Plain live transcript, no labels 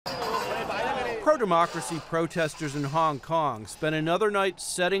Pro-democracy protesters in Hong Kong spent another night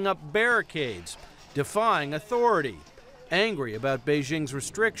setting up barricades, defying authority, angry about Beijing's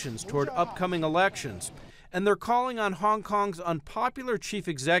restrictions toward upcoming elections, and they're calling on Hong Kong's unpopular chief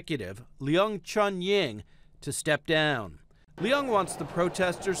executive, Leung Chun-ying, to step down. Leung wants the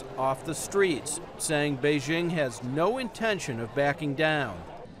protesters off the streets, saying Beijing has no intention of backing down.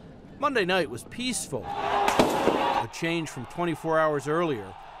 Monday night was peaceful, a change from 24 hours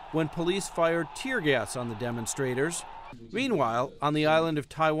earlier when police fired tear gas on the demonstrators. Meanwhile, on the island of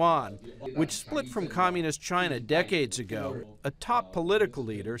Taiwan, which split from communist China decades ago, a top political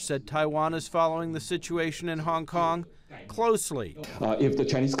leader said Taiwan is following the situation in Hong Kong closely. If the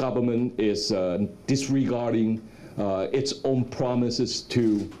Chinese government is disregarding its own promises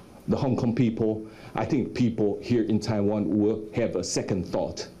to the Hong Kong people, I think people here in Taiwan will have a second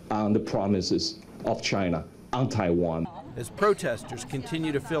thought on the promises of China on Taiwan. As protesters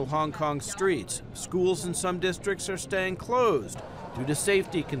continue to fill Hong Kong's streets, schools in some districts are staying closed due to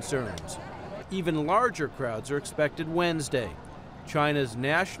safety concerns. Even larger crowds are expected Wednesday, China's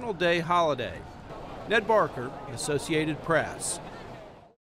National Day holiday. Ned Barker, Associated Press.